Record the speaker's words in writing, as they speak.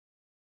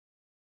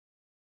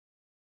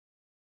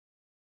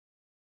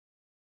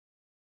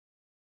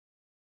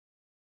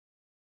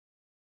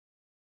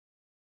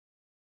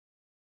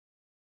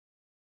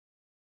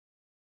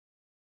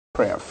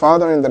prayer.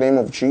 Father, in the name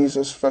of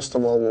Jesus, first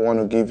of all, we want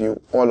to give you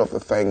all of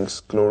the thanks,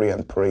 glory,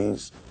 and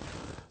praise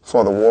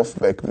for the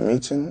Wolfbeck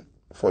meeting,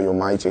 for your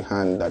mighty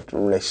hand that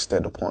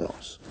rested upon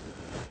us.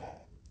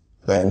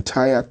 The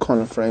entire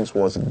conference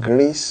was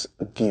grace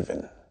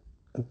given,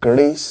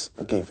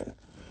 and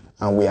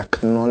we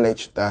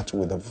acknowledge that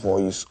with a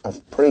voice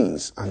of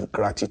praise and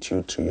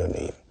gratitude to your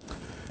name.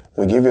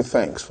 We give you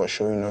thanks for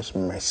showing us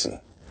mercy,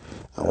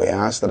 and we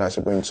ask that as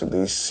we go into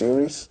this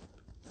series,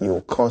 you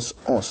will cause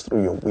us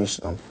through your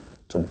wisdom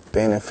to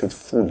benefit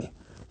fully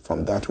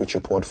from that which you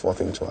poured forth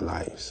into our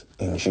lives.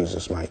 In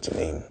Jesus' mighty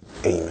name,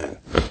 amen.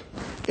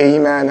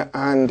 Amen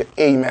and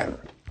amen.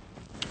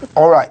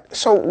 All right,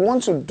 so we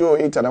want to do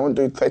it, and I want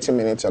to do it 30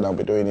 minutes, and I'll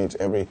be doing it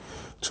every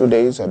 2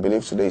 days. I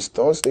believe today is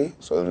Thursday,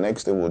 so the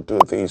next day we'll do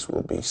this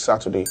will be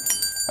Saturday,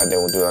 and then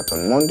we'll do that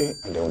on Monday,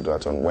 and then we'll do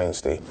that on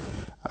Wednesday,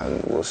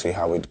 and we'll see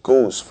how it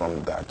goes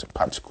from that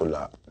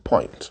particular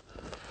point.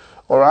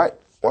 All right.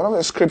 One of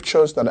the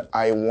scriptures that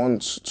I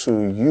want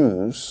to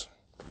use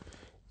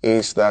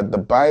is that the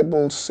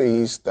Bible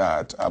says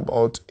that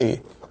about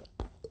a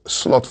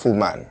slothful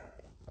man.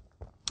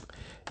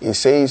 It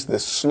says the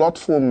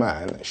slothful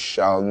man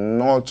shall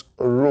not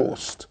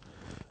roast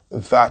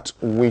that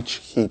which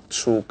he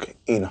took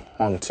in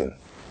hunting.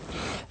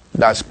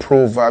 That's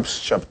Proverbs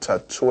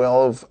chapter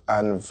 12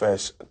 and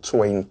verse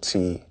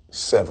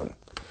 27.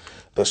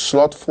 The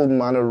slothful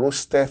man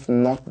roasteth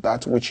not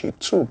that which he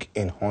took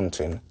in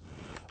hunting,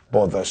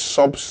 but the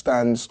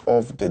substance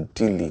of the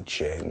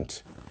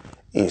diligent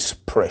is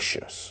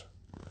precious.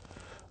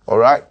 All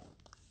right?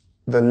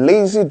 The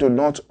lazy do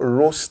not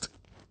roast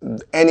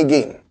any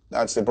game.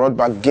 That's the brought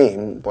back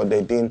game, but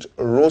they didn't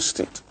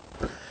roast it.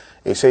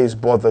 It says,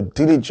 but the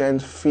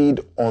diligent feed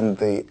on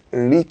the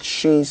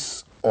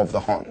riches of the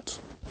hunt.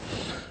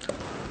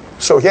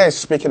 So here is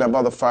speaking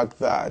about the fact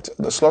that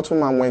the slothful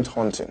man went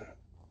hunting,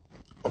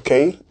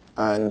 okay?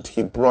 And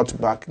he brought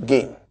back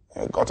game,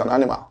 he got an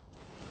animal.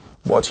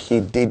 But he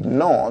did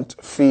not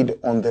feed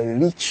on the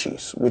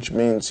riches, which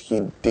means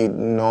he did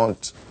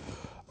not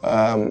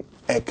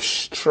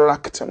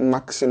extract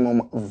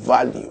maximum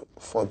value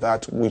for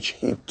that which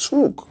he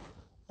took,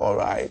 all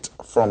right,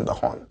 from the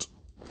hunt.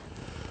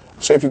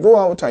 So if you go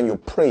out and you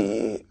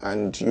pray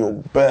and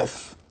you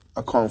birth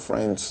a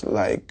conference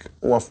like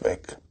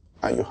Wolfbeck,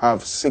 and you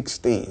have 6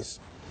 days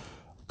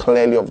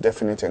clearly of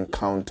definite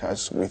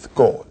encounters with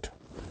God,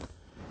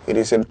 it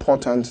is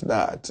important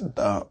that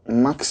the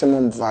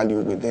maximum value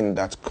within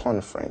that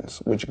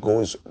conference, which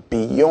goes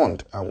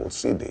beyond, I will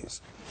say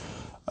this,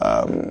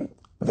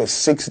 the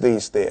 6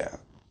 days there,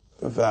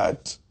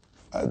 that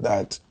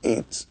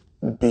it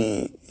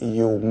be,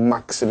 you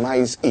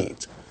maximize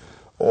it,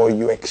 or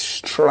you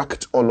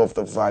extract all of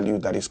the value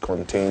that is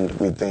contained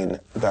within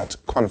that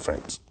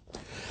conference.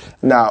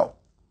 Now,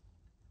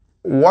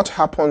 what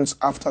happens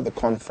after the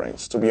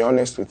conference, to be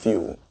honest with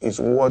you,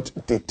 is what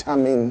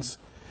determines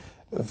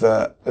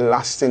the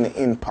lasting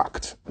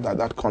impact that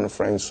that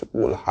conference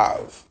will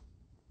have,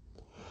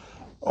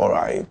 all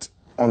right,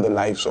 on the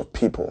lives of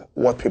people,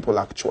 what people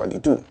actually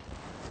do.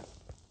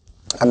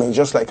 I mean,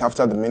 just like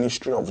after the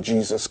ministry of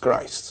Jesus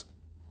Christ,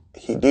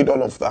 he did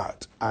all of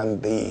that, and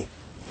the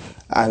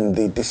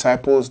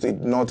disciples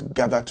did not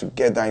gather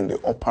together in the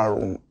upper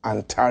room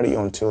and tarry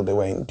until they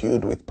were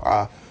endued with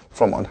power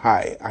from on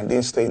high, and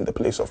didn't stay in the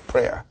place of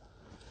prayer.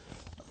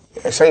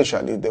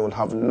 Essentially, they would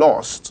have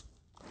lost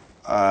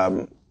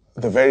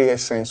the very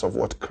essence of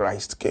what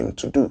Christ came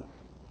to do.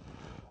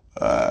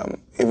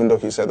 Even though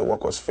he said the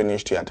work was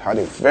finished, he had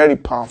a very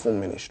powerful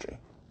ministry.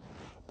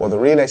 But the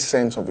real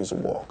essence of his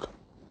work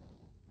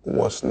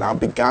was now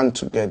began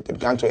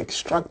to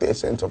extract the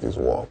essence of his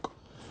work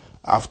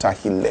after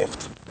he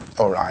left,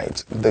 all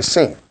right, the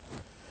scene.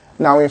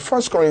 Now in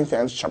 1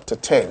 Corinthians chapter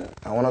 10,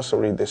 I want us to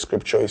read the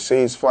scripture. It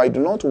says, for I do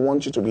not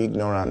want you to be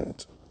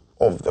ignorant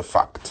of the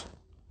fact.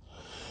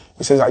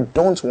 It says, I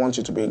don't want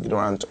you to be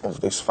ignorant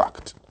of this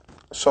fact.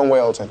 Somewhere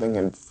else, I think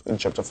in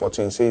chapter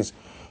 14, it says,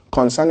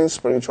 concerning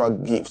spiritual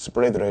gifts,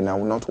 brethren, I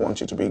will not want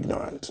you to be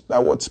ignorant.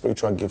 That word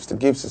spiritual gifts, the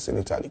gifts is in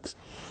italics.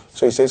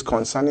 So he says,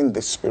 concerning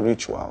the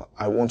spiritual,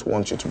 I won't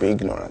want you to be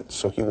ignorant.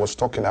 So he was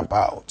talking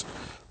about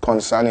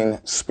concerning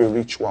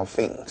spiritual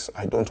things.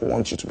 I don't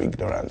want you to be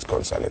ignorant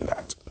concerning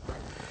that.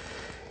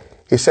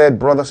 He said,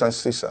 brothers and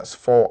sisters,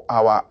 for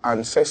our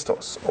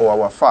ancestors or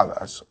our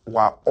fathers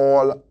were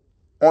all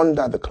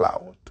under the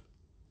cloud.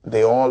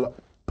 They all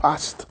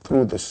passed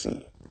through the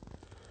sea.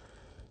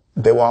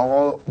 They were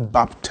all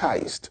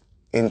baptized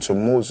into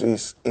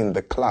Moses in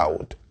the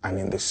cloud and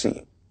in the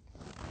sea.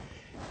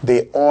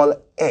 They all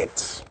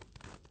ate.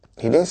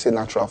 He didn't say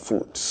natural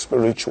food,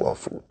 spiritual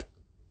food.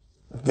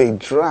 They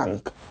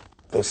drank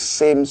the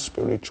same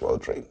spiritual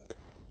drink.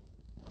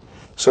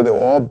 So they were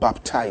all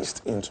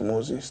baptized into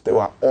Moses. They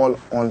were all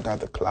under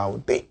the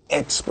cloud. They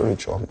ate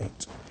spiritual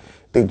meat.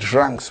 They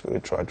drank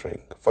spiritual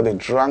drink. For they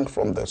drank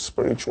from the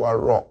spiritual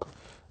rock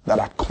that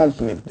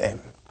accompanied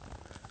them.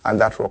 And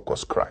that rock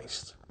was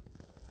Christ.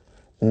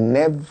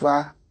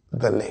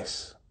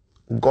 Nevertheless,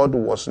 God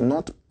was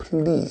not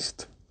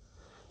pleased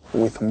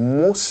with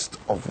most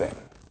of them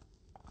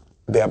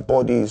their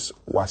bodies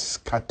were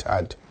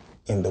scattered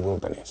in the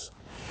wilderness.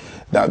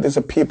 Now, these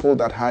are people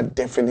that had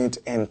definite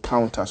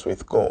encounters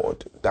with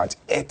God, that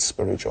ate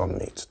spiritual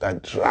meat,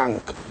 that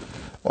drank,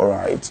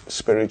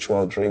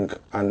 spiritual drink,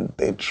 and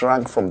they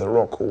drank from the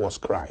rock who was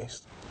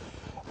Christ.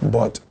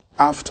 But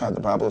after, the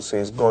Bible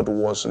says, God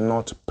was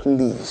not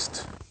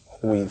pleased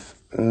with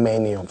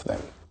many of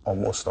them, or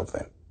most of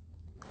them.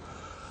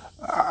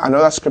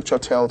 Another scripture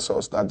tells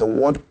us that the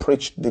word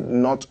preached did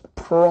not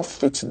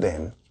profit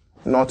them,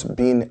 not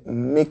being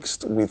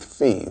mixed with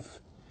faith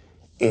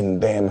in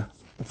them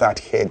that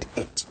heard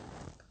it.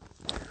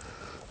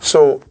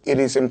 So it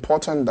is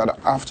important that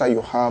after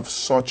you have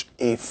such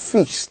a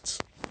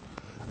feast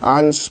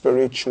and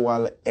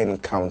spiritual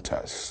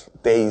encounters,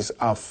 there is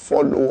a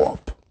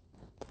follow-up.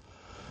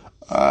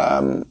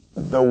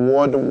 The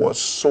word was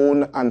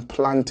sown and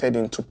planted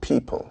into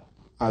people.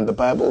 And the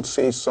Bible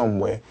says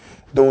somewhere,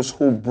 those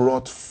who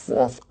brought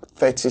forth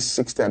 30,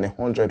 60, and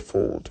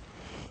 100-fold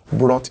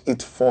brought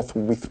it forth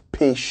with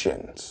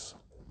patience.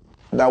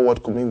 That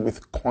word could mean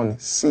with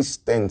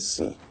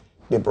consistency.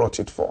 They brought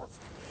it forth.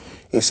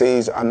 He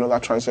says, another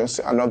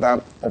translation,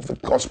 another of the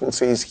gospel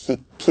says, he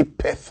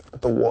keepeth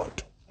the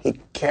word. He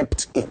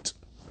kept it.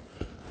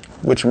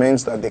 Which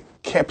means that they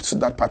kept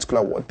that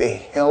particular word. They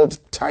held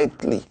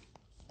tightly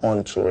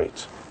onto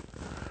it.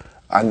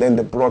 And then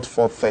they brought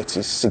forth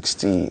 30,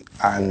 60,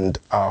 and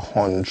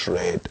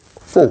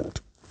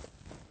 100-fold.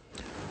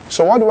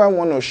 So what do I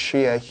want to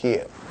share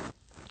here?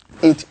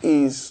 It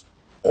is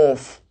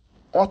of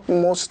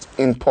utmost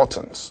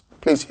importance.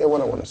 Please hear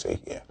what I want to say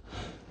here.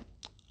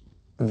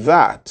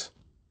 That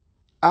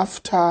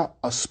after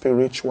a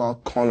spiritual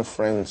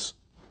conference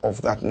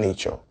of that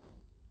nature,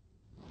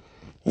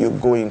 you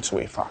go into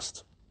a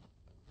fast.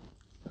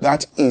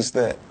 That is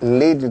the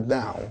laid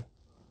down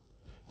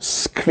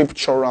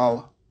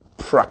scriptural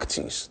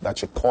practice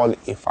that you call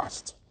a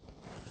fast.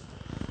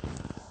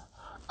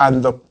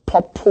 And the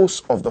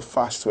purpose of the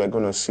fast we're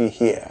going to see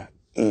here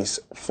is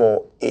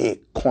for a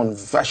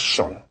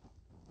conversion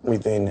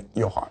within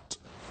your heart.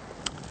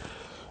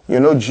 You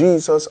know,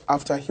 Jesus,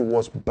 after he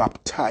was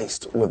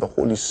baptized with the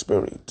Holy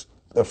Spirit,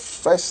 the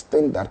first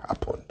thing that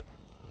happened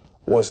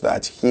was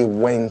that he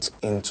went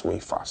into a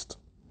fast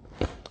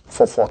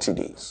for 40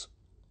 days.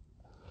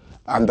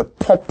 And the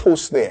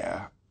purpose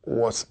there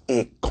was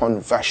a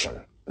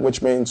conversion,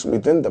 which means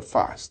within the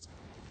fast,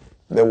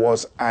 there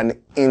was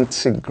an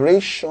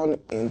integration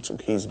into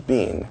his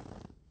being,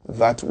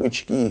 that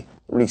which he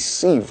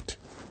received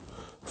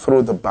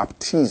through the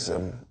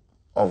baptism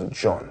of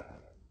John.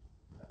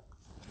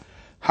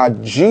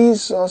 Had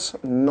Jesus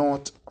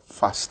not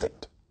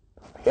fasted,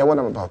 hear what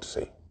I'm about to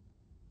say.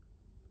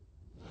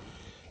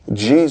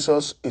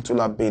 It would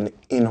have been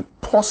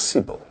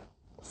impossible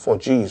for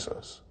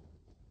Jesus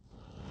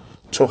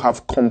to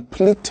have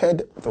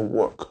completed the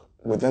work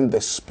within the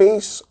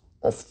space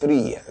of 3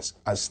 years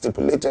as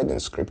stipulated in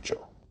scripture,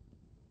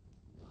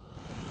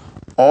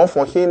 or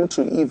for him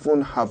to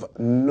even have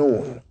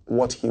known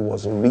what he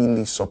was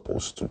really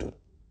supposed to do.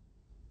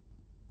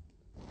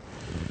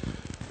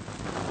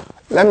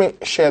 Let me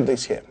share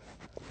this here.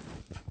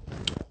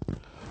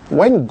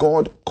 When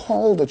God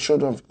called the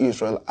children of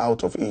Israel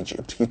out of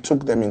Egypt, he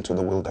took them into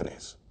the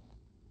wilderness.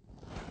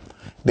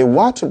 They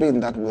were to be in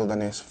that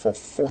wilderness for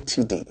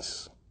 40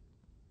 days.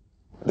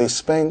 They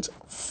spent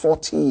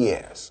 40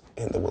 years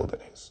in the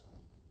wilderness.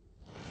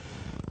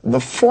 The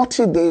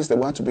 40 days they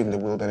were to be in the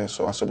wilderness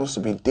are supposed to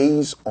be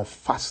days of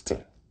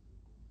fasting.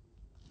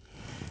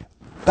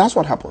 That's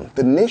what happened.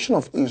 The nation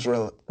of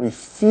Israel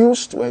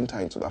refused to enter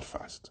into that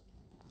fast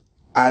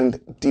and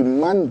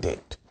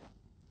demanded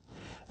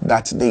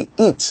that they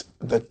eat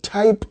the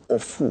type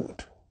of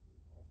food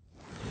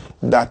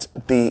that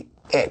they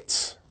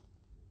ate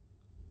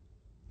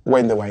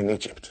when they were in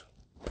Egypt.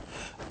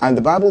 And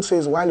the Bible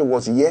says while it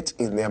was yet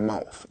in their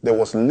mouth, there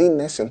was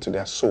leanness into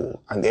their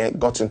soul, and they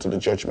got into the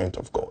judgment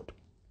of God.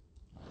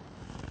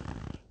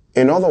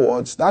 In other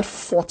words, that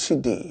 40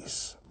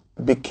 days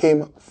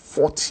became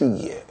 40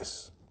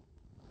 years.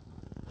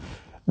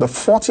 The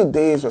 40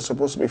 days were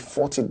supposed to be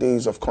 40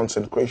 days of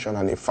consecration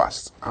and a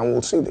fast. And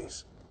we'll see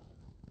this.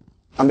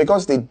 And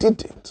because they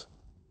didn't,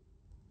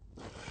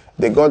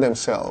 they got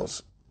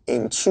themselves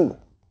into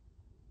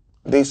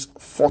these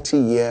 40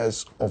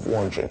 years of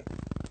wandering,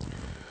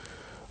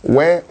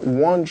 where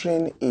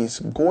wandering is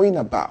going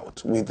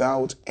about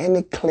without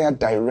any clear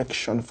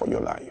direction for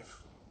your life,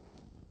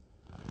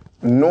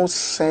 no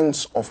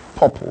sense of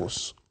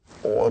purpose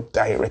or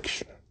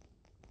direction.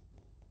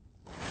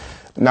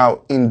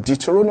 Now, in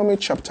Deuteronomy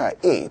chapter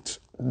 8,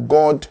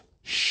 God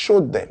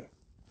showed them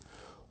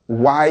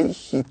why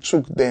he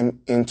took them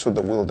into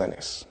the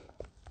wilderness.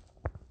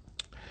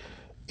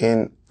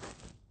 In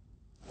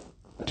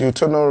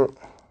Deuteronomy,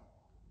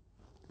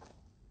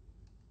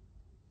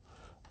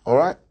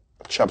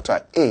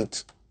 chapter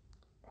 8,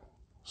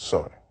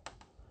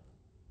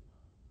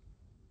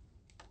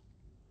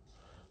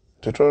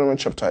 Deuteronomy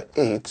chapter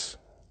 8,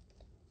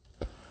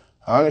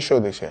 I want to show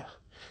this here.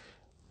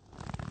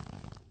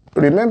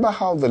 Remember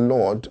how the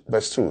Lord,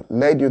 verse 2,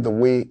 led you the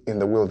way in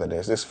the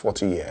wilderness this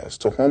 40 years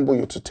to humble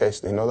you to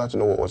test in order to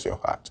know what was your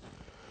heart,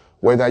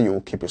 whether you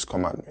will keep his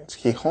commandments.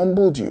 He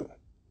humbled you,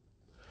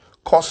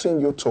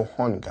 causing you to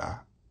hunger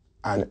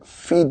and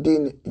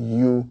feeding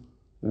you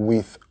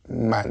with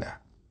manna,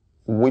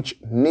 which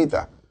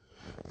neither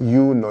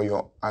you nor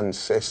your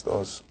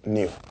ancestors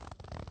knew,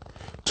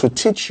 to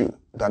teach you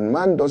that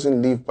man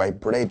doesn't live by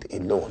bread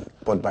alone,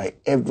 but by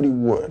every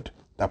word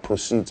that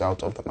proceeds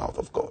out of the mouth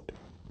of God.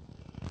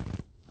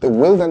 The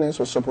wilderness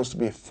was supposed to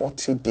be a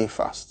 40-day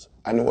fast,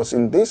 and it was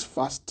in this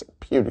fast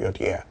period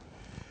here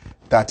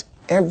that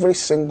every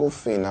single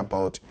thing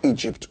about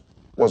Egypt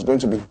was going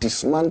to be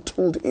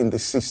dismantled in the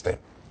system,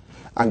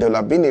 and there will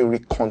have been a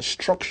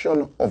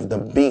reconstruction of the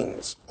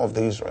beings of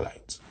the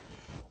Israelites,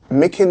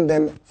 making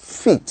them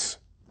fit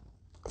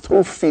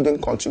through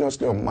feeding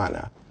continuously on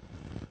manna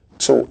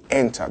to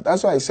enter.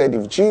 That's why I said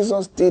if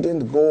Jesus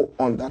didn't go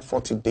on that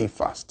 40-day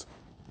fast,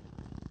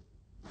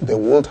 there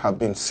would have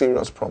been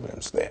serious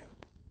problems there.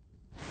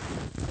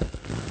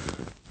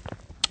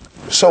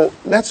 So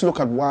let's look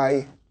at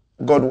why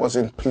God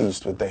wasn't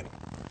pleased with them.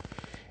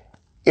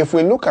 If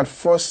we look at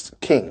 1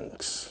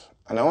 Kings,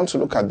 and I want to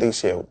look at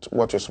this here,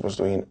 what you're supposed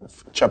to do in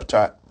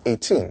chapter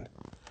 18,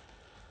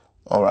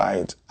 all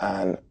right,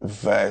 and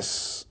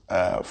verse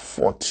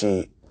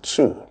 42.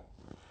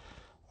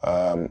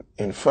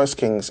 In 1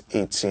 Kings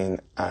 18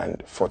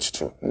 and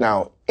 42.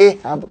 Now,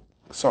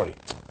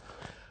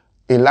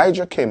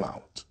 Elijah came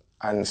out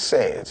and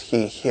said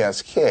he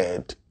has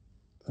heard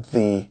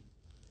the,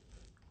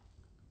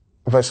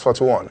 verse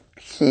 41,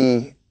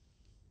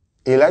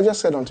 Elijah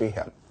said unto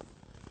Ahab,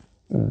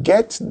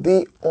 get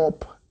thee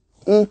up,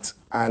 eat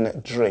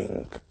and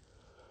drink,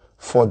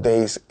 for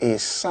there is a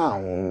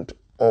sound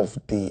of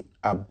the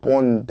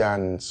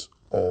abundance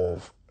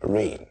of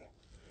rain.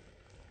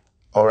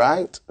 All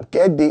right,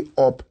 get thee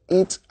up,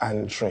 eat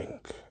and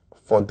drink,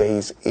 for there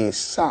is a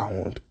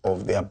sound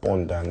of the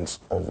abundance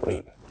of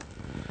rain.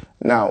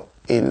 Now,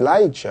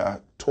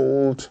 Elijah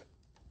told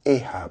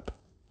Ahab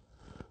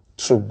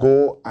to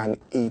go and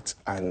eat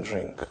and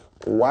drink,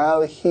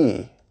 while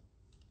he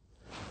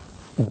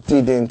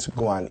didn't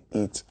go and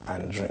eat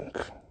and drink.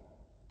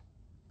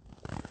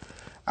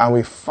 And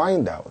we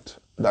find out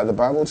that the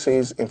Bible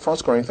says in 1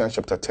 Corinthians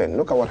chapter 10,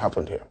 look at what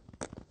happened here.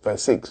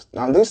 Verse 6.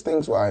 Now these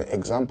things were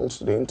examples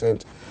to the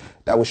intent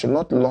that we should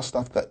not lust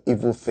after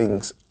evil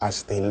things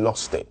as they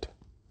lusted,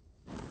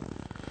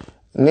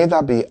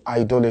 neither be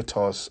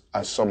idolaters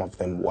as some of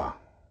them were.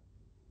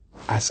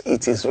 As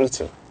it is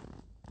written,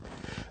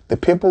 the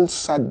people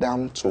sat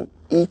down to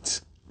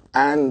eat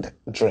and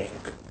drink,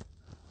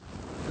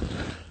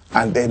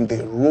 and then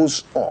they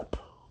rose up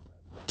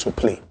to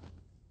play.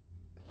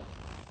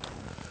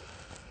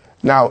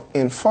 Now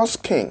in 1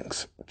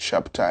 Kings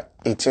chapter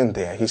 18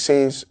 there, he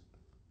says,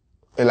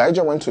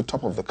 Elijah went to the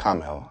top of the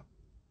Carmel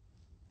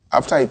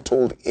after he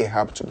told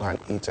Ahab to go and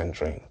eat and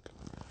drink.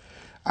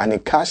 And he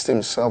cast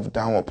himself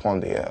down upon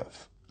the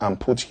earth and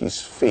put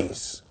his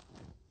face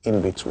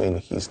in between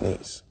his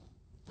knees.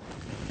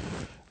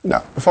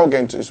 Now, before we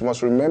get into this, you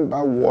must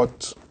remember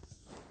what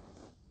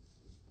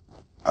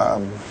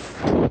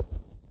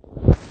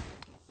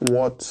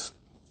God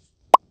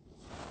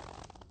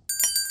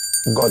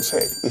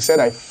said. He said,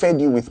 I fed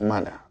you with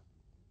manna,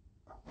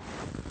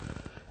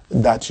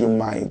 that you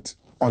might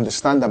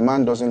understand that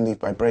man doesn't live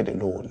by bread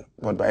alone,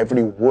 but by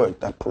every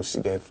word that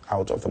proceedeth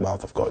out of the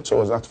mouth of God. So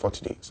was that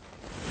 40 days.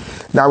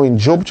 Now in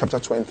Job chapter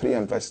 23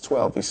 and verse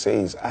 12, he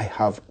says, I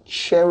have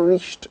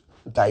cherished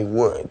thy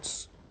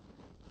words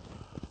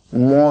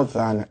more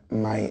than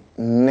my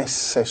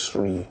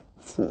necessary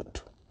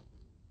food.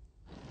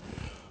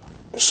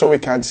 So we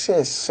can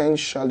say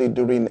essentially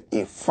during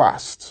a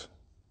fast,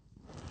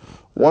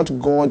 what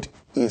God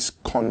is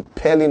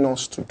compelling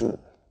us to do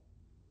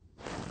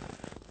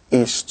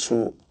is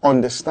to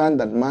understand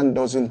that man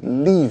doesn't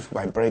live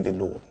by bread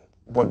alone,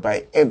 but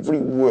by every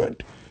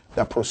word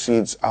that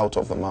proceeds out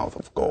of the mouth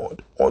of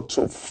God, or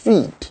to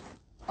feed,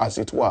 as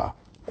it were,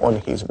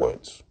 on his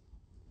words.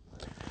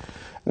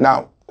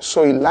 Now,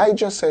 so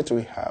Elijah said to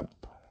Ahab,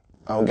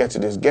 I'll get to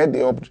this, get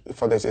thee up,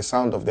 for there's a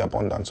sound of the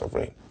abundance of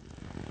rain.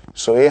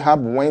 So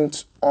Ahab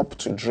went up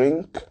to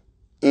drink,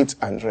 eat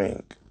and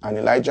drink, and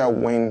Elijah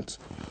went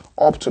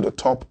up to the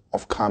top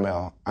of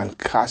Carmel and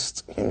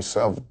cast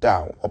himself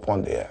down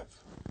upon the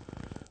earth.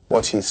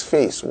 But his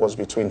face was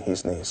between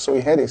his knees. So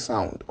he heard a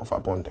sound of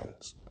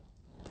abundance.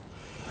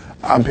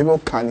 And people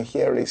can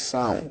hear a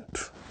sound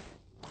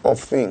of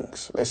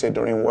things, let's say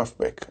during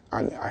Worthbeck,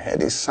 and I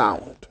heard a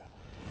sound,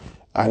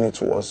 and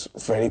it was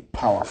very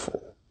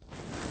powerful.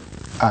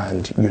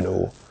 And,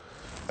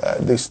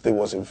 there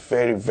was a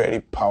very, very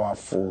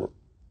powerful,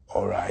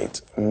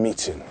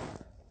 meeting.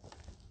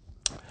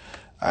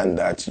 And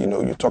that,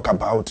 you talk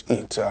about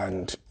it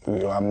and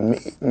you are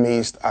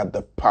amazed at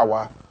the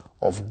power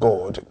of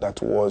God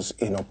that was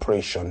in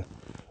operation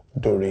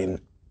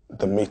during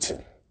the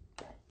meeting.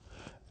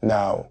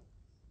 Now,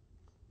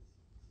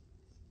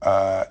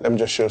 let me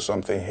just show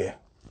something here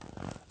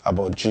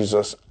about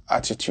Jesus'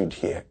 attitude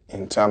here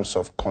in terms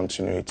of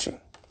continuity.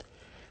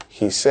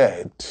 he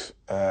said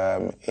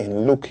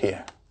in Luke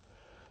here,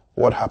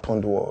 what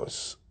happened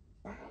was,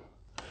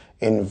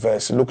 in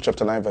Luke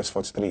chapter 9, verse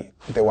 43,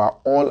 they were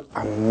all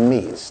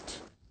amazed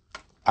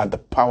at the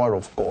power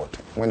of God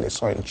when they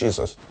saw in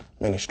Jesus'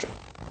 ministry.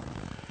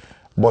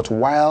 But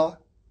while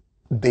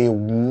they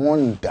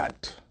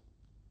wondered,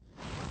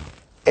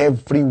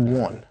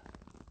 everyone,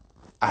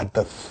 at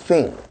the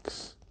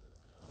things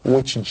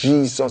which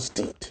Jesus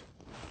did,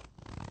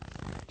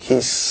 he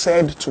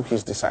said to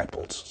his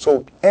disciples.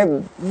 So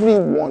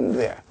everyone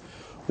there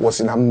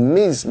was in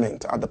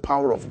amazement at the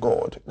power of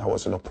God that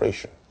was in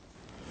operation.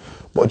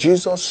 But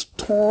Jesus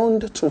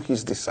turned to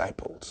his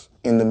disciples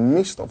in the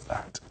midst of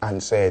that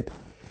and said,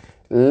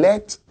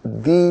 let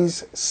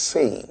these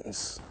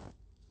sayings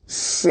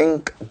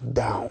sink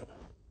down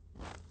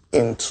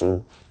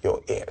into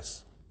your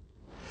ears.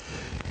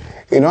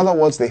 In other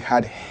words, they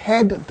had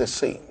heard the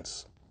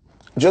sayings.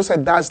 Jesus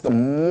said, that's the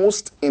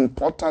most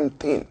important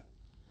thing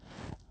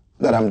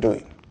that I'm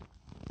doing.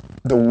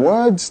 The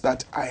words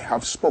that I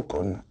have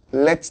spoken,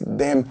 let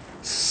them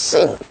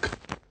sink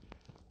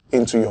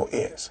into your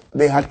ears.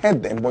 They had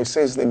heard them, but it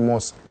says they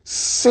must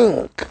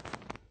sink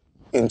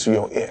into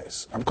your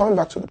ears. I'm coming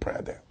back to the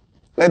prayer there.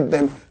 Let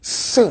them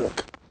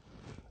sink,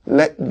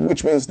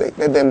 which means let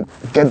them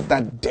get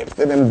that depth.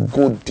 Let them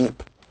go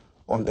deep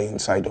on the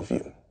inside of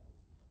you.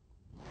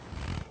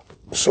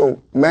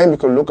 So many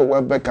people look at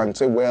what back and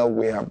say, well,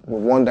 we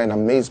wonder in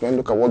amazement,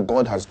 look at what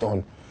God has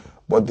done.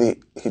 But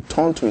he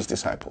turned to his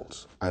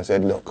disciples and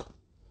said, look,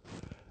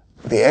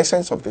 the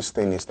essence of this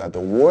thing is that the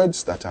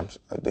words that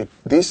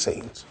these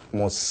sayings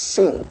must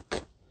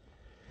sink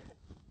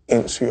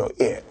into your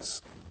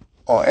ears,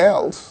 or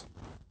else,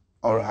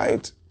 all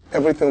right,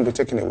 everything will be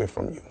taken away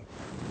from you.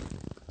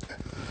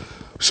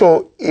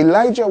 So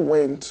Elijah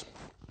went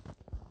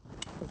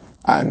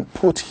and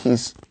put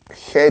his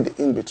head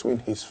in between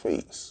his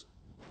face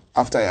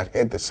after he had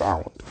heard the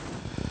sound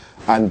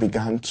and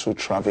began to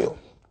travail.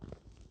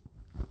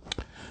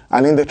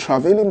 And in the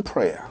travailing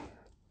prayer,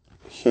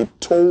 he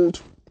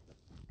told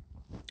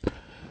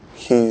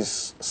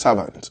his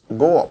servant,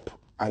 go up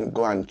and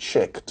go and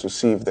check to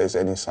see if there's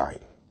any sign.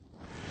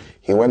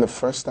 He went the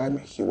first time,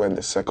 he went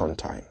the second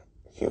time,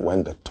 he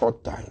went the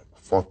third time,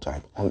 fourth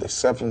time. On the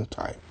seventh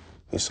time,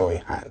 he saw a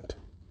hand.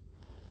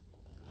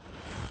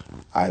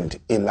 And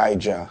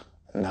Elijah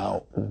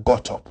now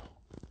got up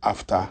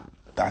after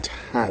that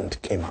hand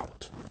came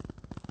out.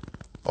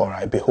 All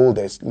right, behold,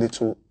 there's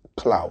little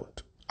cloud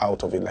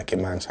out of it like a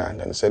man's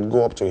hand. And he said,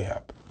 go up to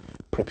Ahab,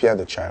 prepare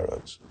the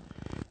chariots,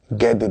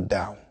 get it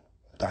down,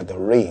 that the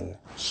rain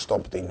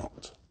stop thee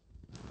not.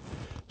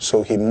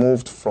 So he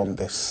moved from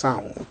the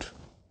sound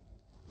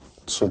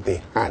to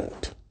the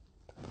hand.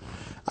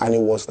 And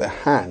it was the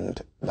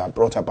hand that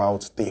brought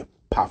about the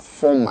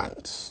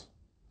performance,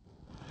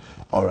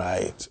 all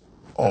right,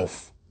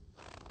 of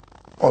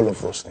all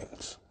of those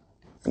things.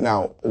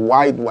 Now,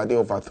 why were they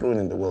overthrown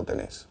in the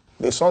wilderness?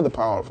 They saw the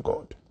power of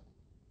God.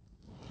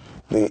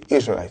 The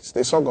Israelites,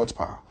 they saw God's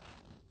power.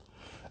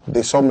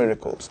 They saw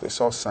miracles. They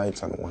saw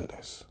signs and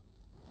wonders.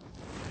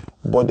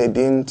 But they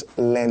didn't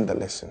learn the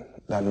lesson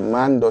that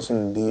man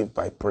doesn't live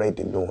by bread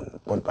alone,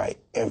 but by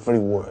every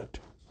word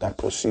that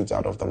proceeds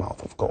out of the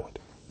mouth of God.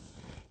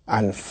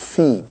 And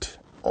feed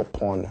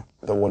upon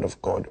the word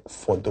of God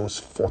for those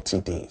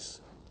 40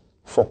 days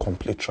for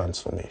complete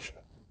transformation.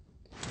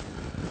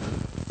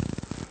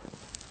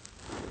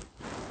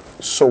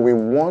 So we're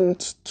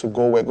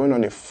going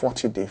on a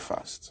 40-day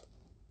fast.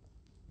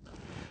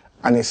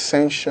 And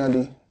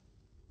essentially,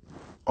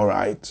 all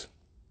right,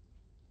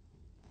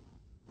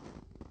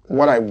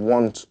 what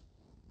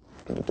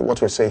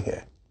we're saying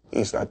here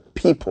is that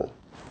people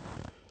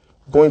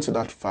going to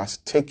that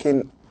fast,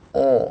 taking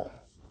all,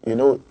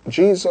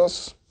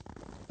 Jesus,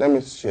 let me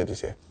share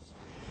this here.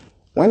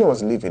 When he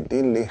was leaving,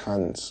 they lay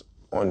hands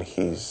on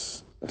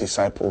his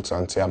disciples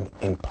and say, I'm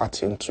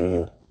imparting to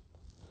you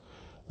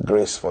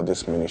grace for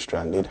this ministry,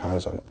 and laid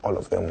hands on all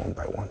of them one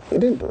by one. He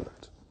didn't do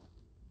that.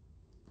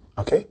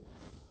 Okay?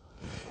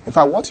 In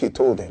fact, what he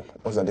told them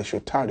was that they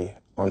should tarry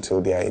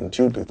until they are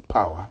endued with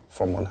power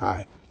from on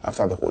high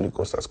after the Holy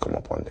Ghost has come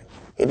upon them.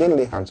 He didn't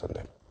lay hands on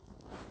them.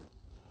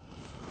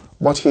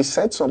 But he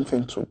said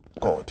something to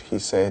God. He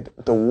said,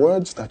 the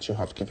words that you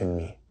have given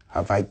me,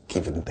 have I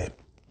given them?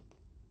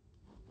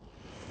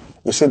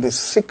 You see, the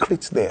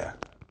secret there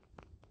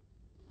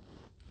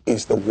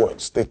is the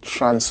words. The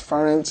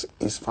transference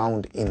is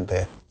found in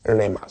the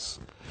remas.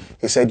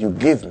 He said, you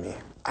gave me,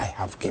 I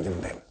have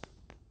given them.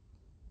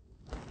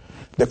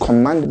 The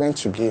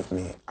commandments you gave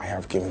me, I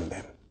have given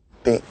them.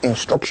 The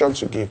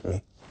instructions you gave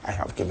me, I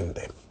have given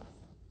them.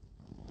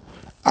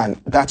 And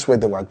that's where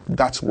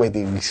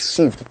they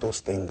received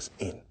those things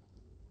in.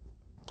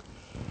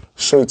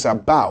 So it's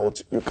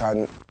about, you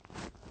can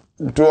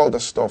do all the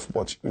stuff,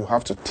 but you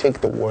have to take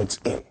the words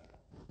in.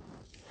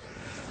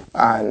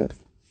 And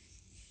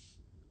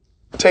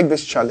take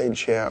this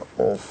challenge here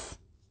of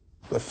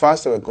the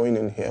fast that we're going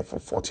in here for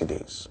 40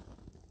 days.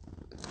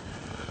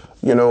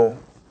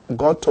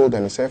 God told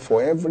them, he said,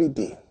 for every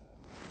day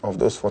of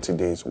those 40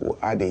 days, we'll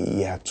add a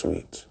year to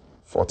it,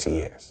 40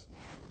 years.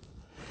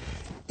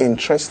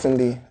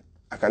 Interestingly,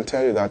 I can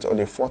tell you that on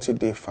a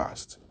 40-day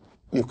fast,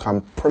 you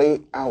can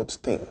pray out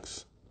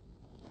things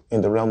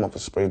in the realm of the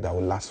spirit that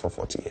will last for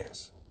 40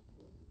 years.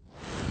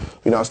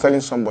 I was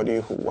telling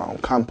somebody who was on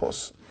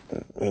campus,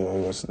 he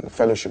was in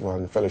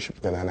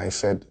fellowship, then, and I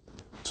said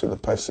to the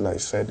person,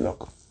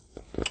 look,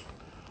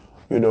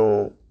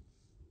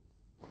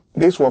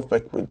 this work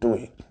we're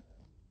doing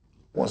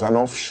was an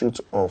offshoot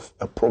of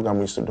a program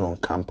we used to do on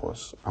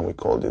campus, and we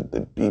called it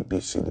the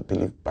BBC,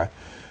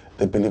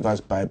 the Believers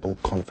Bible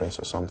Conference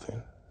or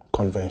something,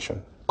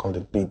 convention, called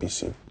it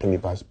BBC,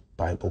 Believers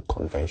Bible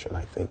Convention,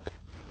 I think.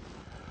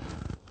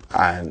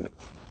 And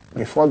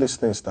before this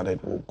thing started,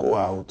 we'll go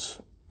out,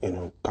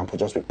 campus,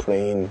 just be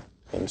praying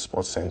in the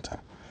sports center.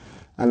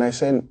 And I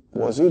said,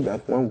 was it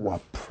that when we were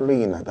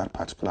praying at that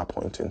particular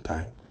point in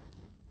time,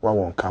 while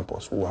we were on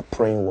campus, we were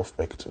praying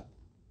Wolfbeck too?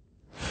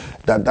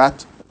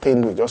 That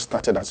thing we just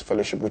started as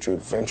fellowship, which we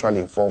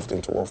eventually evolved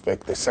into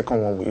Wolfbeck. The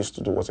second one we used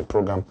to do was a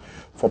program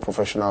for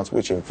professionals,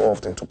 which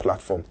evolved into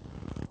platform.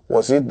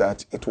 Was it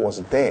that it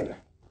was then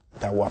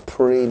that we were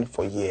praying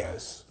for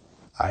years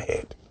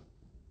ahead?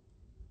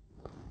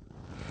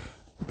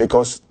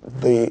 Because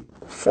the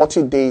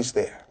 40 days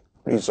there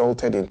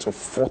resulted into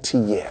 40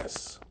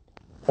 years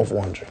of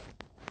wandering.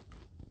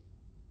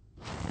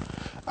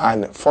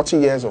 And 40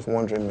 years of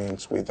wandering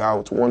means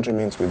without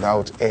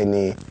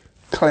any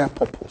clear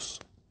purpose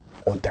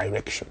or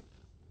direction.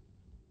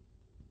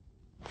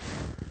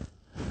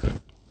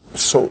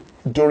 So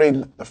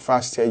during the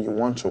fast year, you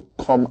want to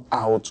come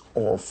out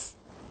of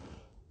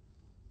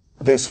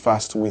this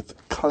fast with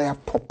clear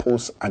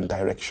purpose and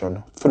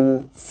direction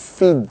through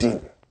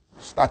feeding,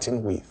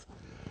 starting with,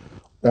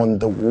 on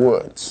the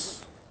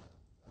words.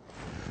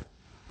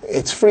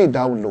 It's free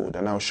download,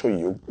 and I'll show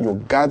you.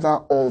 You gather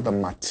all the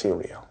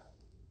material.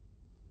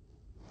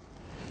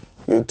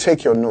 You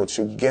take your notes,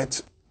 you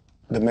get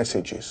the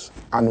messages,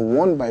 and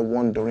one by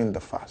one during the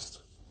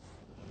fast,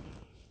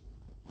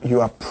 you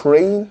are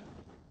praying,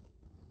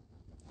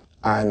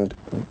 and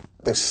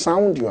the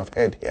sound you have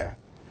heard here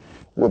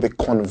will be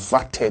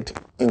converted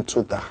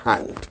into the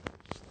hand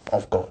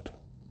of God.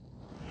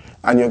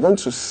 And you're going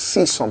to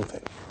see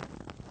something,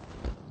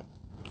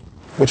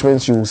 which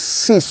means you will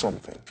see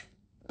something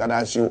that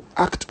as you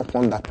act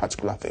upon that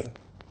particular thing,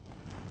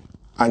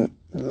 and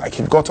like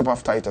he got up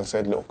after it and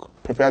said, look,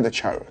 prepare the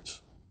chariots.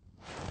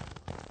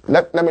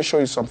 Let me show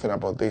you something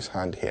about this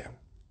hand here.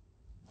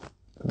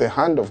 The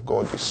hand of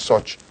God is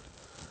such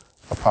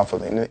a powerful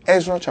thing. In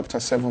Ezra chapter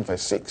 7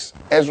 verse 6,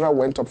 Ezra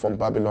went up from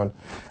Babylon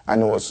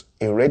and was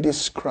a ready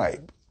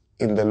scribe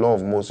in the law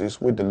of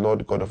Moses, which the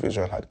Lord God of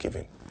Israel had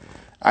given.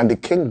 And the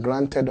king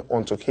granted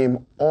unto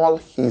him all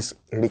his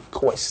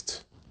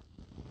requests.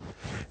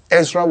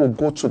 Ezra will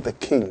go to the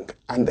king,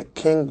 and the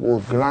king will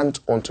grant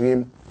unto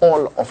him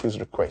all of his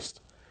requests,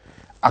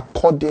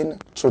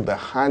 according to the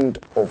hand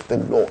of the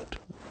Lord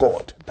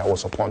God that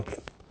was upon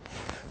him.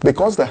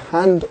 Because the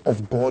hand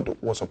of God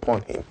was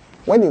upon him,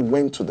 when he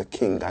went to the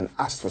king and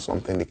asked for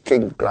something, the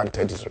king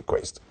granted his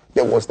request.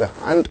 There was the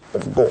hand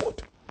of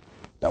God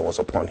that was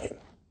upon him.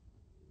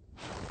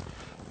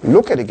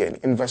 Look at it again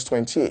in verse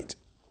 28.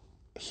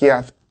 He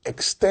hath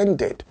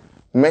extended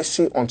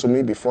mercy unto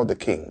me before the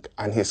king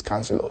and his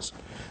counselors,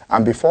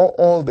 and before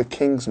all the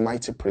king's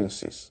mighty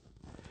princes.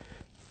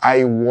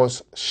 I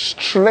was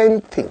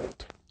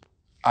strengthened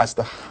as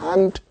the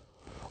hand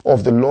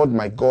of the Lord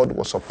my God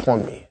was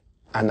upon me,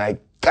 and I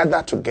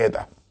gathered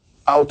together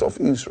out of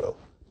Israel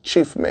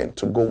chief men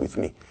to go with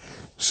me.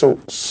 So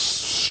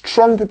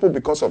strong people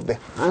because of the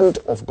hand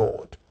of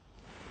God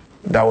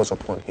that was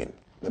upon him.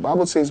 The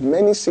Bible says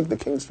many seek the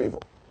king's favor,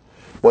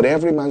 but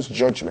every man's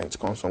judgment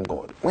comes from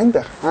God. When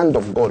the hand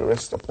of God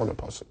rests upon a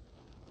person,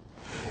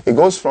 it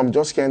goes from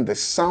just hearing the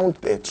sound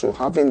there to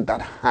having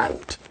that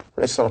hand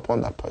rested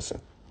upon that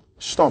person.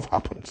 Stuff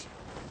happens.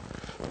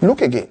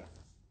 Look again.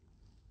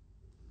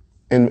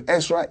 In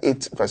Ezra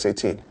 8 verse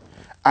 18,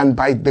 and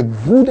by the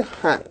good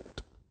hand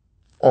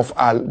of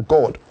our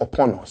God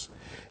upon us,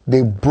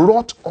 they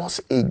brought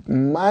us a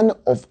man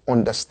of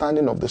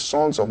understanding of the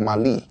sons of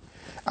Mali,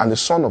 and the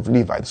son of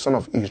Levi, the son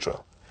of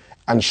Israel,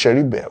 and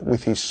Sherebiah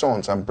with his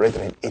sons and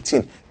brethren.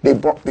 18. They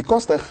brought,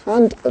 because the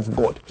hand of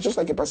God, just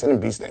like a person in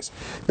business,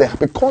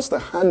 because the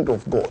hand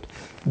of God,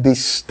 the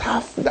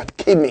staff that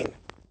came in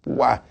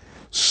were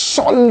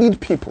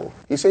solid people.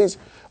 He says,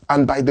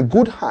 and by the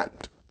good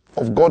hand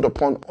of God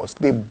upon us,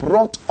 they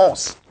brought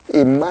us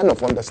a man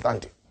of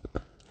understanding.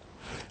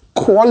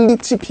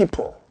 Quality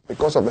people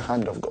because of the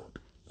hand of God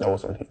that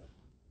was on him.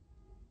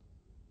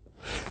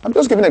 I'm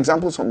just giving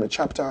examples from the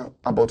chapter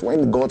about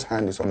when God's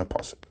hand is on a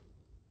person.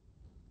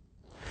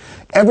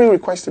 Every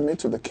request he made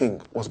to the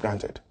king was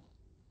granted.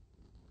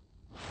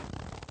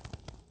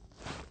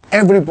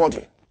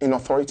 Everybody in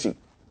authority,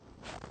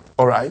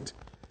 all right,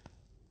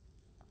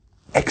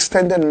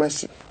 extended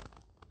mercy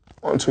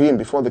unto him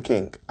before the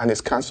king and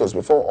his counselors,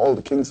 before all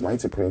the king's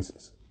mighty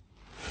princes.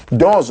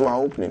 Doors were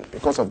opening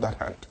because of that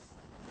hand.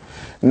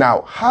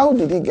 Now, how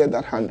did he get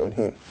that hand on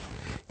him?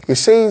 He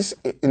says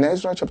in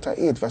Ezra chapter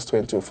 8, verse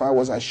 22, "For I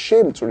was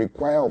ashamed to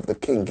require of the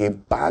king a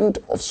band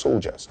of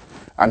soldiers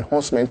and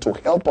horsemen to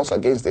help us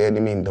against the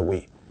enemy in the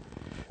way,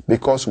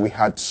 because we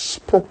had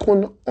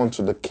spoken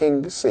unto the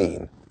king,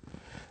 saying,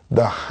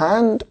 the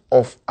hand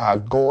of our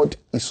God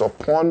is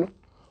upon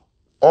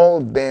all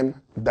them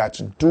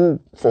that do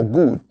for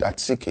good that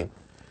seek him,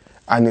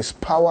 and his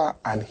power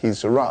and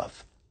his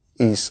wrath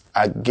is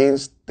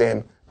against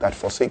them that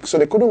forsake." So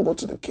they couldn't go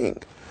to the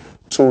king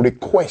to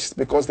request,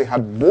 because they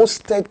had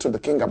boasted to the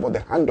king about the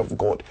hand of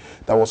God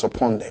that was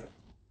upon them.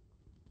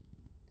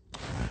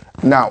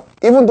 Now,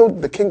 even though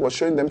the king was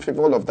showing them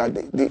favor, all of that,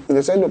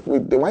 they said, look,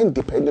 they weren't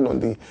depending on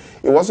it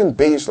wasn't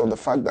based on the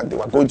fact that they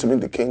were going to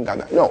meet the king.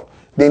 No,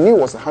 they knew it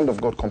was the hand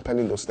of God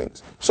compelling those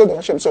things. So they were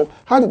ashamed. So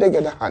how did they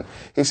get the hand?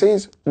 He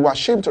says, "We were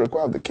ashamed to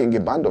require of the king a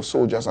band of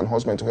soldiers and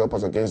horsemen to help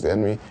us against the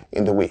enemy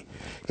in the way."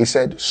 He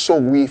said, "So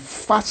we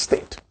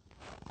fasted."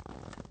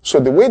 So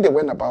the way they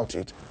went about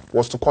it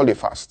was to call a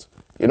fast.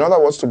 In other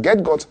words, to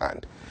get God's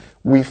hand,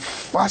 we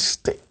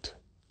fasted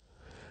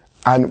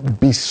and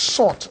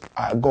besought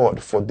our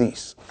God for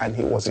this, and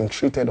he was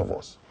entreated of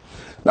us.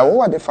 Now, what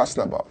were they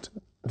fasting about?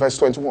 Verse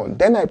 21,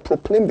 "Then I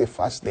proclaimed a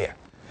fast there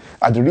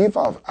at the river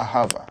of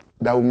Ahava,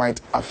 that we might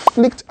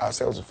afflict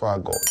ourselves before our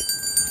God,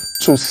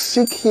 to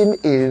seek him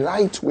a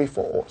right way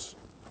for us,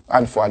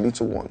 and for our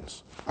little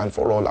ones, and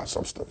for all our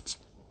substance."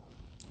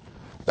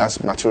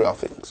 That's material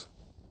things.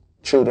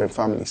 Children,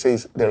 family,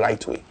 says the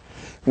right way.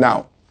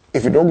 Now,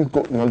 if you don't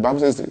go, the Bible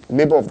says, "The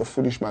labor of the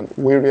foolish man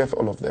wearieth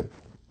all of them,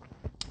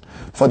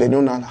 for they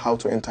know not how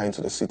to enter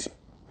into the city."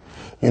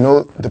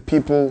 The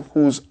people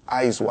whose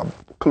eyes were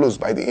closed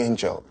by the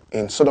angel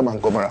in Sodom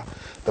and Gomorrah,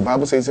 the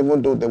Bible says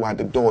even though they were at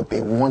the door,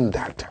 they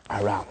wandered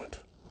around.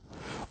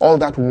 All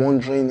that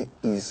wandering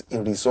is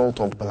a result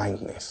of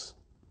blindness.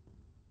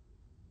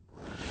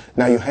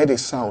 Now, you heard a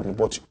sound,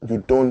 but the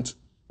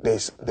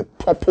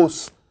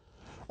purpose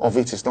of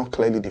it is not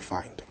clearly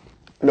defined.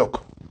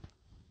 Look,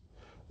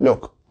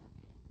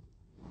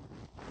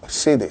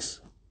 say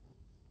this.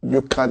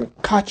 You can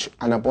catch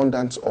an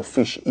abundance of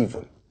fish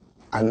even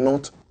and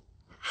not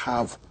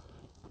have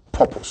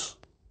purpose.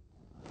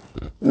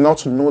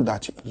 Not know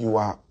that you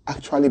are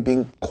actually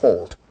being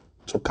called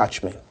to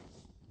catch men.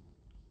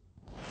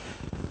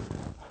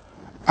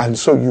 And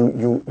so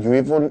you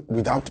even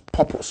without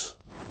purpose,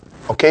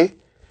 okay?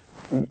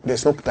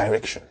 There's no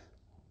direction.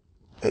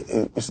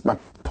 My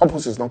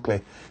purpose is not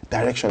clear.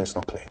 Direction is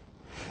not clear.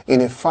 In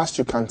a fast,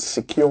 you can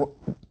secure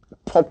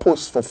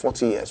purpose for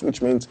 40 years,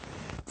 which means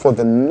for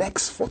the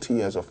next 40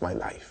 years of my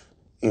life,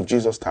 if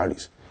Jesus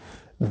tarries,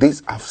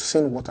 I've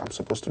seen what I'm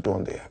supposed to do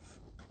on the earth.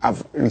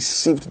 I've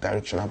received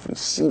direction. I've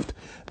received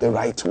the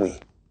right way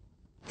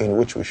in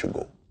which we should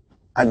go.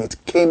 And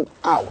it came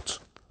out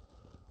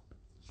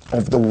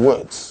of the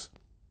words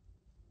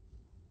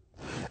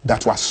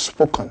that were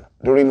spoken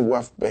during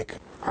Worthbeck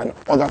and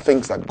other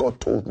things that God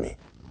told me,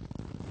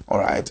 all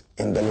right,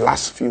 in the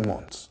last few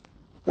months,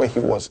 where he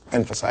was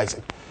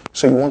emphasizing.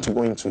 So you want to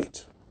go into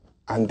it.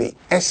 And the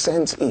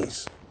essence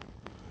is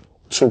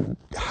to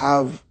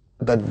have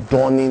the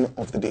dawning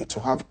of the day, to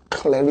have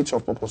clarity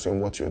of purpose in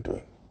what you're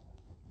doing.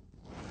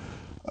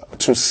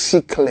 To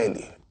see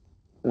clearly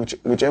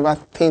whichever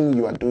thing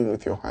you are doing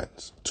with your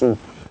hands,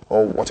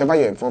 or whatever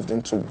you're involved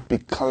in, to be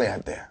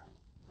clear there.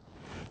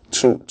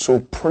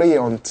 To pray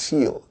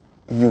until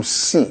you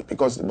see,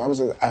 because the Bible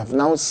says, "I have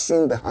now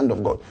seen the hand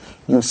of God."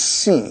 You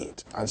see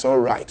it, and it's all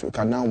right, we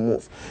can now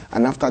move.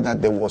 And after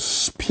that, there was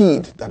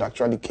speed that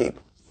actually came.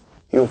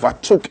 He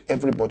overtook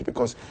everybody,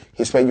 because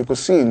he said, you could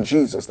see in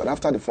Jesus that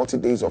after the 40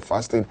 days of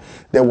fasting,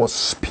 there was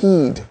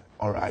speed,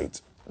 all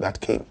right, that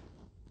came.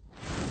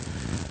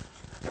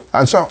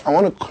 And so I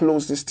want to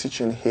close this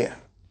teaching here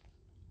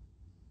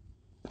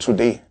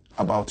today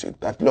about it,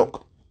 that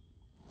look,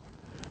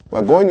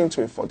 we're going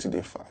into a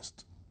 40-day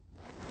fast.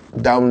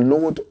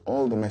 Download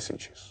all the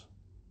messages.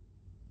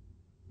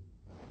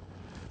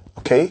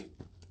 Okay?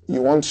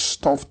 You want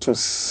stuff to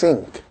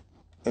sink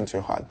into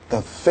your heart.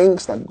 The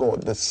things that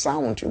God, the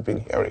sound you've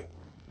been hearing.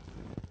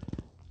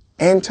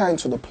 Enter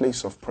into the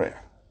place of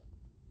prayer.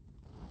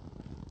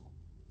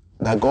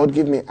 That God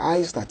give me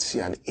eyes that see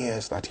and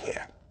ears that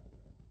hear.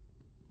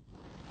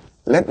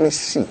 Let me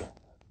see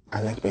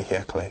and let me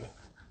hear clearly.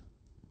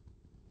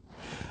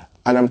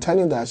 And I'm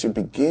telling you that as you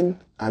begin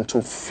and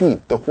to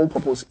feed, the whole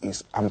purpose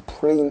is, I'm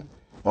praying,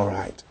 all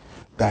right,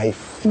 that I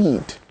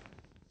feed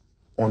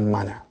on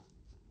manna.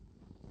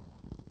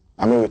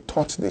 I mean, we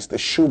taught this. The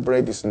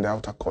shewbread is in the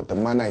outer court. The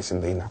manna is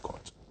in the inner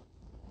court.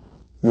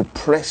 You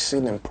press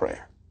in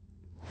prayer.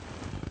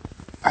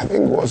 I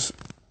think it was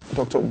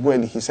Dr.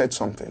 Welly, he said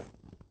something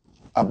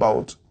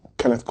about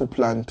Kenneth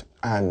Copeland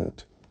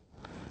and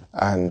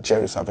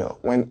Jerry Savelle,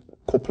 when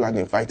Copeland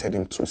invited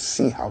him to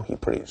see how he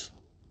prays.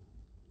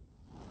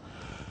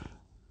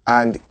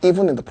 And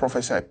even in the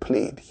prophecy I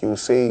played, he will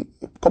say,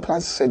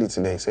 Copeland said it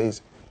in there, he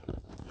says,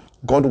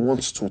 God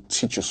wants to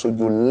teach you so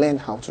you learn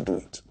how to do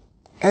it.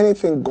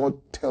 Anything God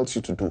tells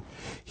you to do,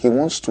 he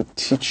wants to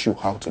teach you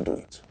how to do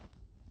it.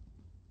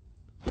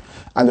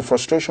 And the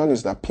frustration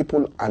is that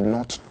people are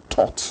not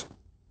taught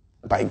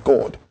by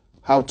God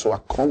how to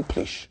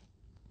accomplish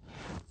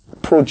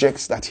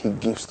projects that he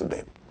gives to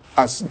them.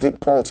 As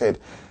Paul said,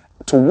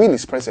 to will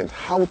is present,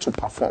 how to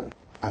perform,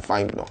 I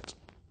find not.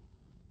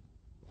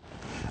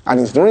 And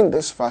it's during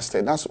this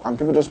fasting, and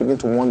people just begin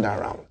to wander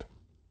around.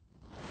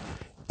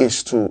 You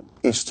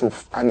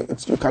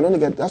can only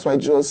get, that's why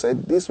Jesus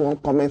said, this one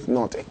cometh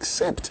not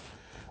except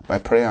by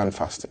prayer and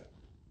fasting.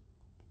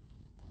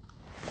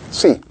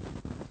 See,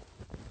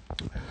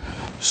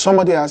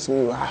 somebody asked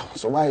me, wow,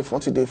 so why a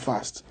 40-day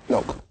fast?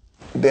 Look,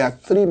 there are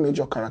 3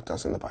 major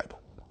characters in the Bible.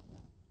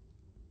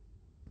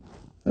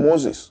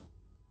 Moses.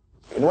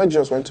 You know when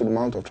Jesus went to the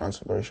Mount of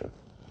Transfiguration,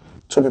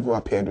 2 people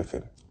appeared with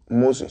him.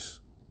 Moses,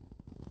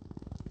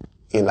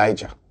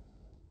 Elijah,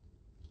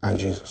 and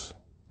Jesus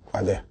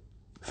were there.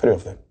 3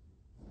 of them.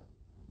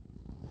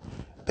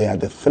 They are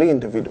the 3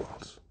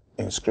 individuals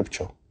in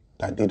Scripture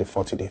that did a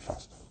 40-day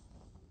fast.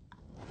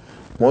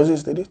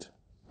 Moses did it.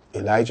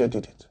 Elijah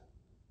did it.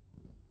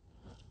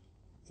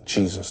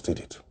 Jesus did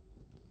it.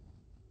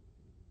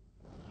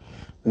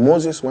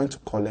 Moses went to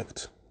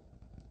collect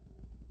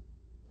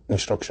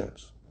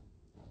instructions.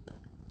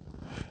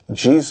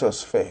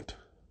 Jesus fed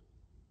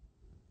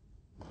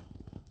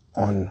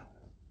on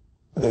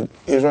the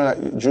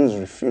Israelite Jews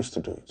refused to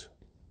do it.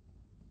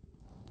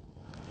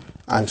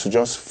 And to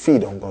just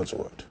feed on God's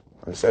word.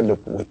 And said,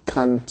 look, we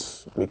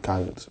can't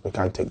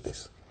take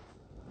this.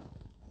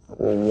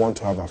 We want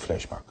to have our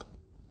flesh back.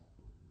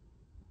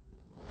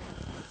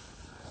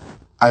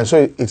 And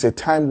so it's a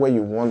time where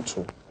you want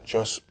to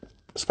just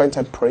spend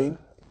time praying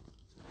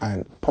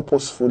and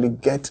purposefully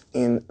get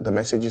in the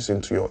messages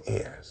into your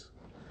ears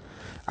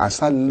and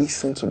start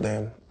listening to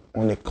them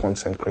on a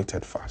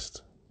consecrated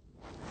fast.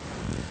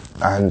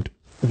 And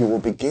you will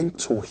begin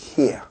to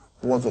hear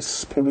what the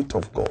Spirit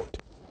of God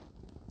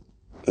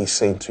is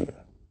saying to you.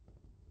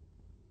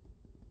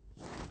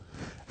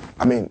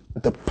 I mean,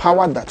 the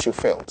power that you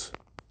felt,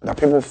 that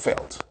people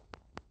felt,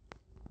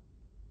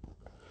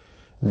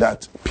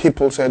 that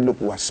people said, look,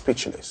 we are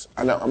speechless.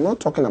 And I'm not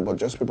talking about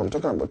just people, I'm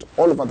talking about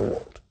all over the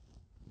world.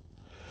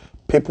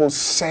 People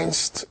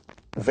sensed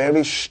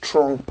very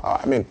strong power.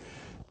 I mean,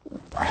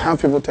 I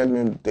have people tell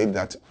me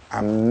that I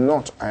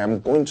am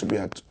going to be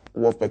at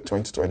Wolfbeck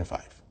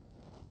 2025.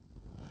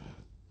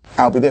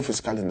 I'll be there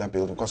physically in that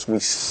building because we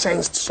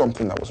sensed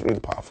something that was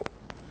really powerful.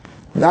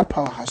 That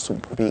power has to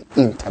be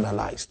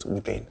internalized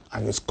within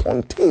and is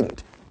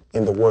contained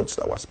in the words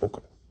that were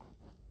spoken.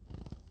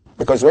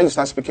 Because when you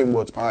start speaking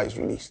words, power is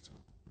released.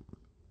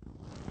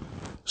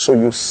 So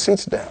you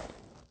sit down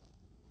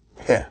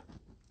here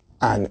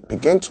and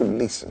begin to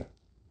listen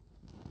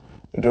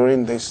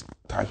during this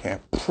time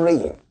here,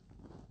 praying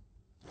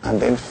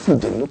and then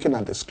feeding, looking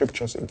at the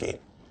scriptures again.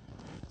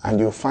 And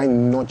you'll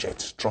find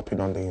nuggets dropping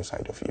on the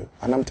inside of you.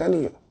 And I'm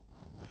telling you,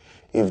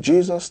 if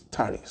Jesus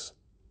tarries,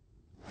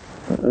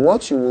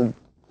 what you will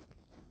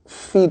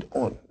feed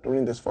on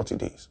during these 40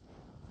 days,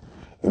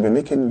 you'll be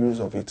making use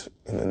of it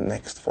in the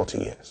next 40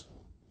 years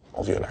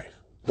of your life.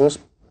 Those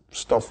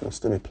stuff will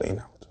still be playing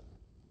out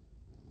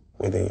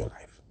within your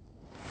life.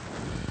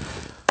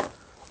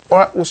 All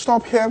right, we'll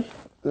stop here.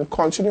 We'll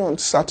continue on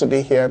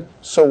Saturday here.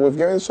 So we've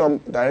given some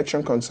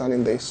direction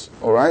concerning this,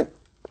 all right?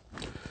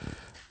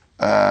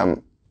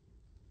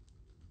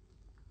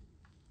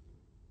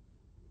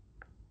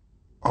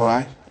 All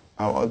right,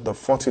 the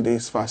 40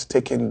 days fast,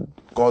 taking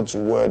God's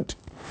word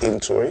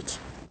into it.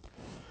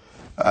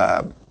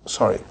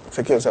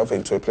 Taking yourself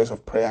into a place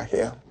of prayer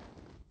here,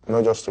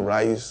 not just to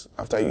rise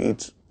after you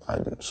eat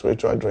and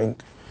spiritual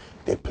drink.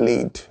 They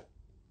played,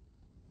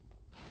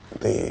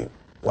 they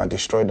were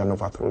destroyed and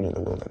overthrown in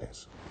the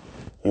wilderness.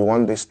 You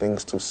want these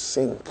things to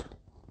sink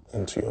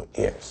into your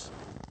ears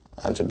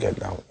and to get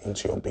down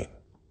into your being.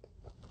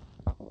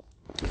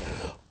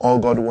 All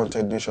God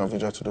wanted the nation of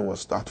Israel to do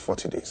was start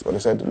 40 days. But he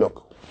said,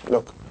 look,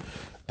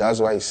 that's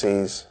why he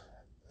says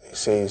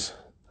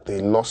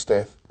they lost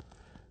it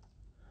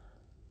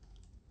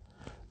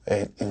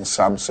in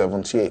Psalm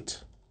 78.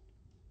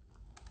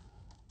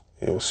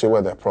 You'll see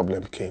where the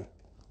problem came,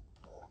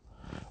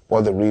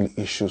 what the real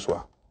issues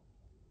were.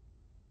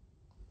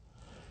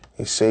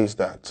 He says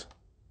that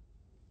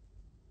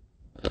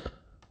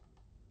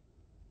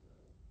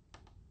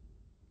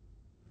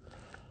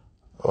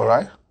all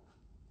right?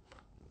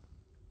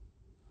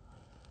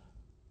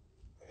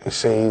 It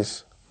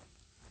says,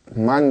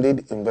 man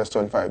did, in verse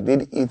 25,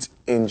 did eat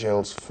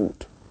angels'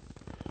 food.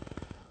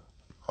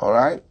 All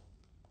right?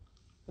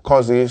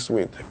 Cause this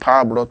with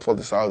power brought for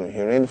the southern.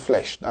 He rained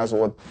flesh. That's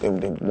what they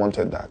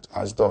wanted that.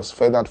 As does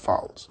feathered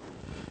fowls.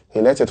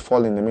 He let it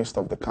fall in the midst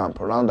of the camp,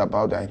 round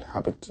about their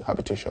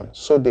habitation.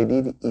 So they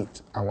did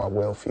eat and were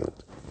well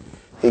filled.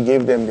 He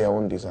gave them their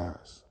own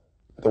desires.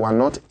 They were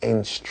not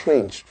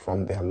estranged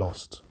from their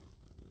lust.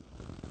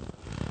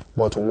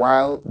 But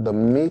while the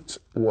meat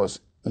was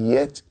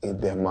yet in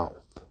their mouth,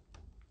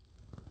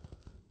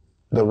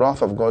 the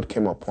wrath of God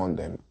came upon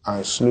them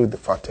and slew the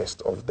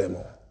fattest of them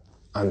all,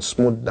 and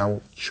smote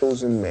down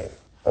chosen men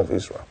of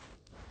Israel.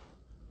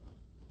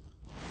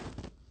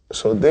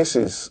 So this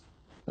is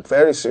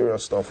very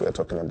serious stuff we're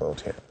talking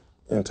about here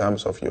in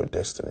terms of your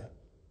destiny.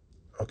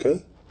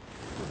 Okay?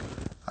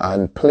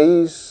 And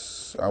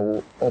please, I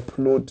will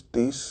upload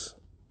this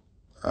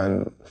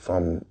and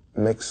from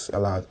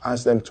Mixlr,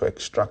 ask them to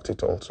extract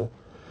it also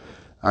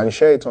and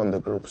share it on the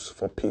groups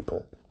for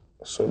people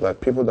so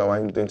that people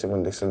that didn't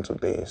even listen to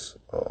this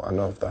or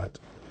none of that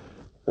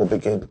will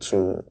begin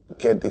to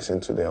get this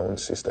into their own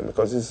system,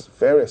 because it's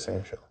very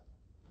essential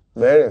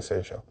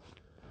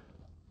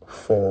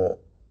for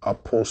a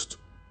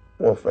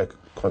post-warfare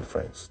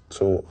conference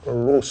to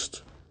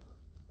roast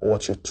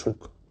what you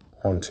took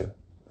hunting.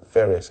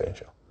 Very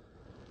essential.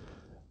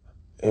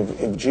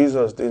 If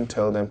Jesus didn't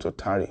tell them to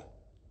tarry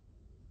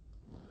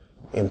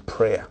in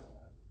prayer,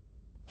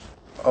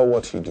 or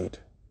what he did,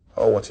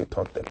 or what he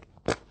taught them,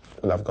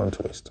 will have gone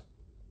to waste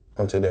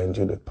until they're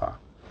endued with power.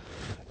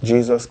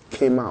 Jesus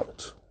came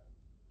out.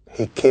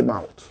 He came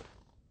out.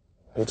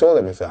 He told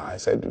them, I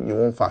said, you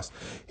won't fast.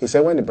 He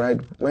said, when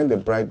the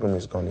bridegroom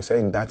is gone, he said,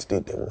 in that day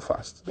they will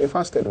fast. They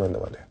fasted when they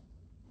were there.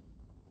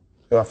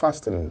 They were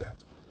fasting in that.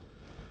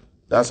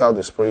 That's how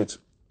the Spirit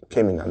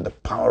came in and the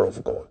power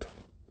of God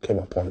came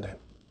upon them.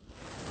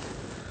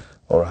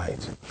 All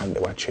right. And they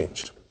were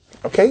changed.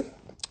 Okay?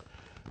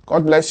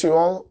 God bless you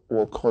all.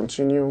 We'll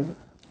continue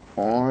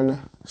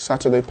on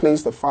Saturday.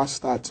 Please, the fast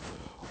starts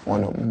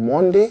on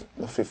Monday,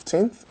 the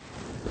 15th.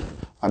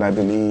 And I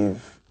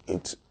believe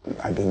it's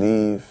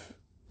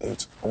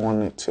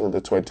on until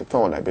the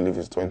 23rd. I believe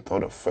it's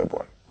 23rd of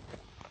February.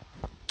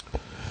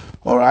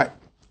 All right.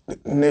 The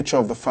nature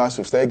of the fast,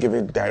 we started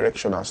giving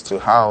direction as to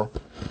how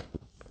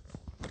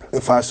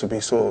the fast will be.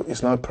 So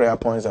it's not prayer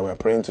points that we're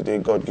praying today.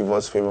 God give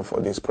us favor for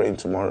this, praying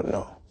tomorrow.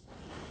 No.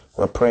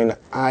 We're praying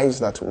eyes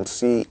that will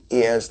see,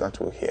 ears that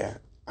will hear,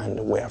 and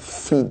we're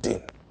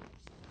feeding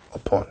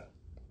upon,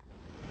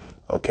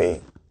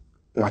 okay,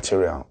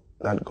 material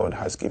that God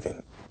has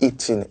given,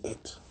 eating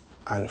it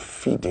and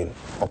feeding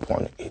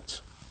upon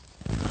it,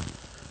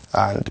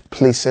 and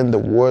placing the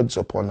words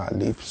upon our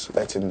lips,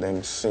 letting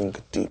them sink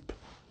deep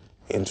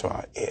into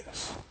our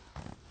ears.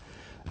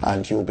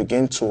 And you'll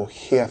begin to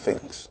hear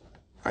things,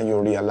 and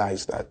you'll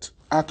realize that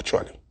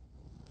actually,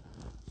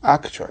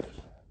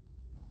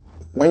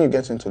 when you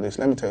get into this,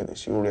 let me tell you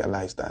this, you'll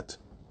realize that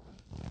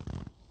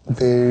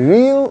the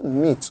real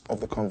meat of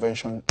the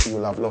convention,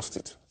 you'll have lost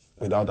it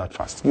without that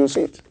fast. You'll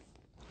see it.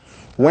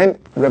 When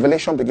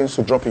revelation begins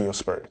to drop in your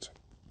spirit,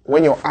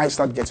 when your eyes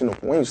start getting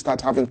open, when you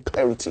start having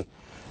clarity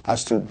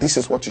as to this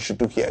is what you should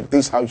do here,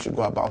 this is how you should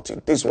go about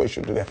it, this is what you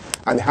should do there,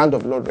 and the hand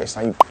of the Lord rests,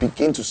 and you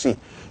begin to see,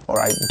 all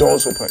right,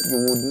 doors open, you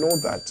would know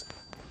that.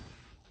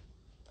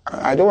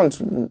 I don't want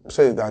to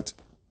say that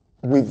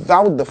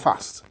without the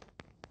fast,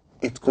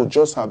 it could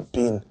just have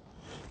been,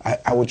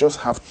 I would just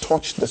have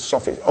touched the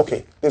surface.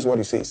 Okay, this is what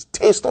he says.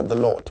 Taste of the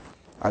Lord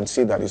and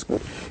see that it's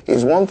good.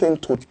 It's one thing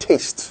to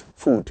taste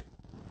food.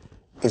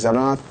 It's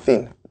another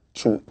thing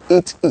to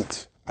eat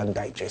it and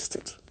digest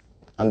it.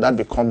 And that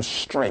becomes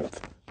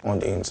strength on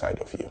the inside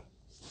of you.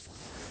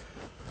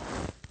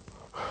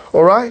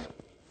 All right?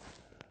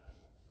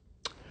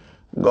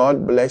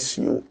 God bless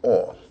you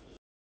all.